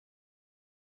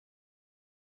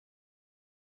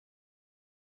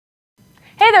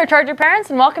Hey there, Charger parents,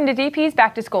 and welcome to DP's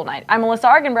Back to School Night. I'm Melissa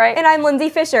Argenbright. And I'm Lindsay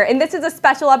Fisher, and this is a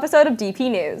special episode of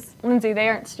DP News. Lindsay, they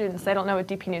aren't students. They don't know what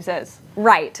DP News is.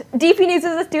 Right. DP News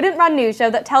is a student-run news show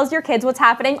that tells your kids what's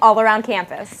happening all around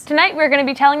campus. Tonight, we're going to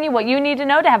be telling you what you need to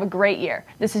know to have a great year.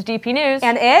 This is DP News.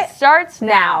 And it starts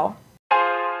now.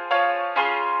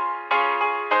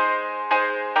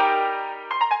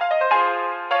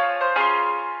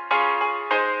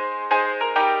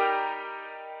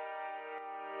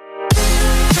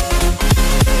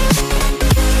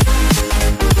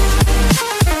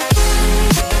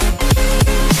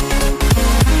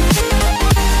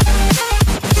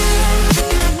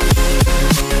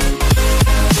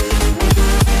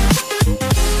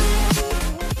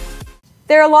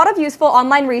 There are a lot of useful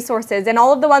online resources, and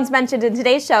all of the ones mentioned in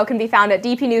today's show can be found at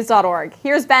dpnews.org.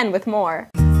 Here's Ben with more.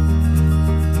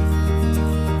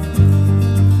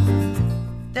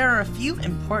 There are a few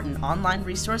important online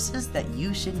resources that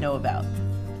you should know about.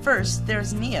 First,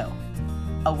 there's NEO,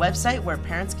 a website where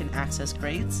parents can access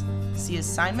grades, see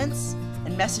assignments,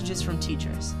 and messages from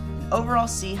teachers, and overall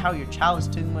see how your child is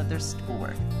doing with their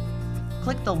schoolwork.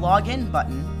 Click the Login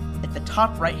button at the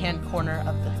top right-hand corner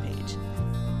of the page.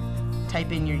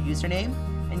 Type in your username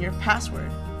and your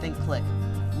password, then click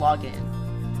Login.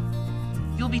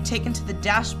 You'll be taken to the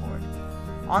dashboard.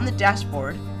 On the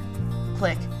dashboard,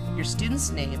 click your student's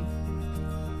name,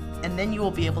 and then you will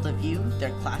be able to view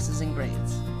their classes and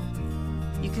grades.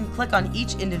 You can click on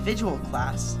each individual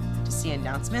class to see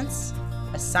announcements,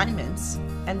 assignments,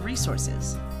 and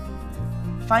resources.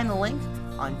 Find the link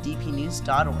on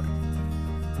dpnews.org.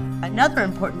 Another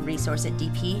important resource at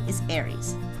DP is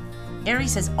Aries.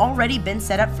 Aries has already been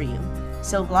set up for you,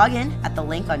 so log in at the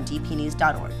link on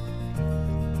dpnews.org.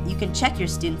 You can check your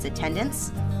students'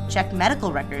 attendance, check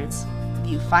medical records,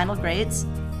 view final grades,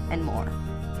 and more.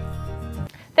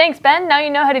 Thanks, Ben. Now you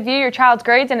know how to view your child's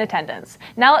grades and attendance.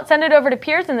 Now let's send it over to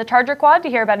Piers in the Charger Quad to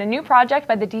hear about a new project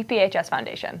by the DPHS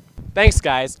Foundation. Thanks,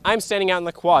 guys. I'm standing out in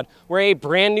the quad where a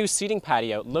brand new seating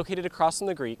patio located across from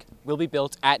the Greek will be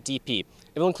built at DP.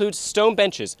 It will include stone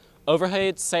benches,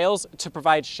 overhead sails to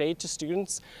provide shade to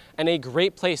students, and a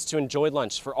great place to enjoy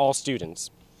lunch for all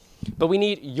students. But we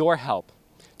need your help.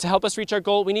 To help us reach our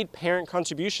goal, we need parent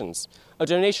contributions. A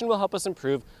donation will help us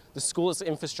improve the school's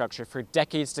infrastructure for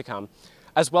decades to come,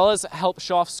 as well as help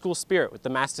show off school spirit with the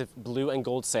massive blue and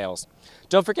gold sails.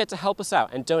 Don't forget to help us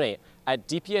out and donate at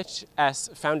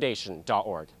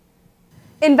dphsfoundation.org.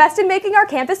 Invest in making our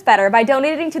campus better by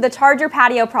donating to the Charger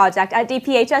Patio Project at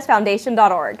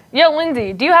dphsfoundation.org. Yo,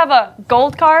 Lindsay, do you have a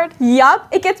gold card? Yup,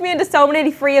 it gets me into so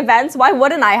many free events. Why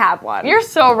wouldn't I have one? You're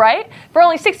so right. For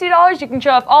only $60, you can show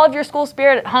off all of your school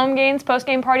spirit at home games,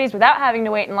 post-game parties without having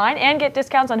to wait in line, and get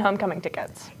discounts on homecoming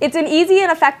tickets. It's an easy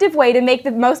and effective way to make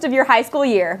the most of your high school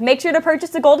year. Make sure to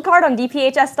purchase a gold card on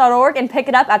dphs.org and pick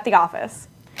it up at the office.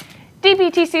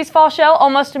 DPTC's fall show,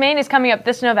 Almost to Maine, is coming up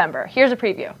this November. Here's a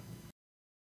preview.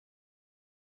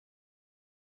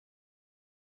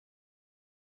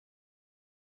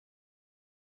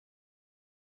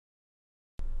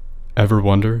 Ever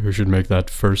wonder who should make that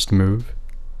first move?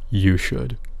 You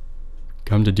should.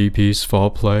 Come to DP's fall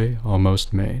play,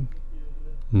 Almost Maine.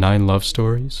 9 love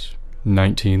stories,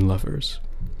 19 lovers.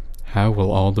 How will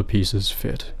all the pieces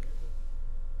fit?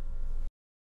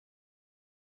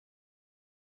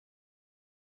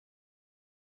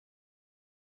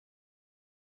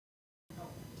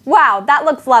 Wow, that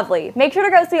looks lovely. Make sure to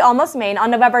go see Almost Maine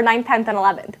on November 9th, 10th, and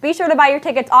 11th. Be sure to buy your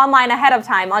tickets online ahead of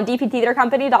time on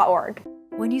dptheatercompany.org.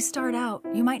 When you start out,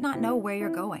 you might not know where you're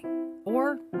going,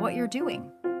 or what you're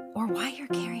doing, or why you're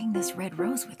carrying this red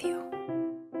rose with you.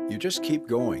 You just keep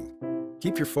going.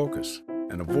 Keep your focus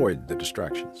and avoid the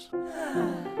distractions.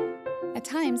 At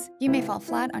times, you may fall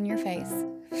flat on your face.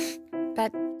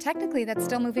 But technically, that's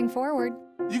still moving forward.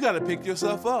 You gotta pick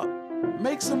yourself up,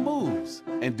 make some moves,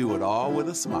 and do it all with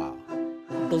a smile.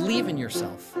 Believe in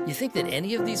yourself. You think that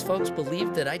any of these folks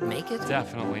believed that I'd make it?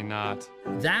 Definitely not.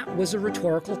 That was a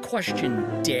rhetorical question,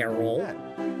 Daryl.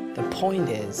 The point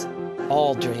is,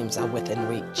 all dreams are within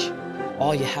reach.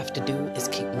 All you have to do is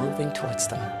keep moving towards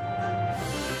them.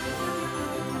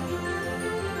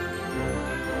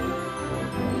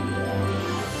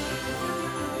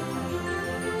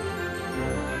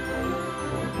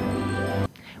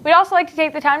 We'd also like to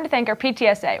take the time to thank our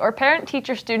PTSA, or Parent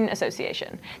Teacher Student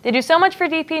Association. They do so much for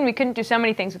DP, and we couldn't do so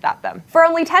many things without them. For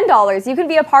only $10, you can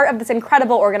be a part of this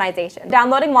incredible organization.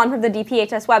 Downloading one from the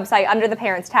DPHS website under the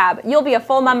Parents tab, you'll be a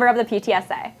full member of the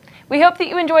PTSA. We hope that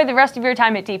you enjoy the rest of your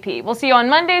time at DP. We'll see you on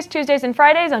Mondays, Tuesdays, and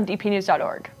Fridays on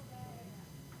dpnews.org.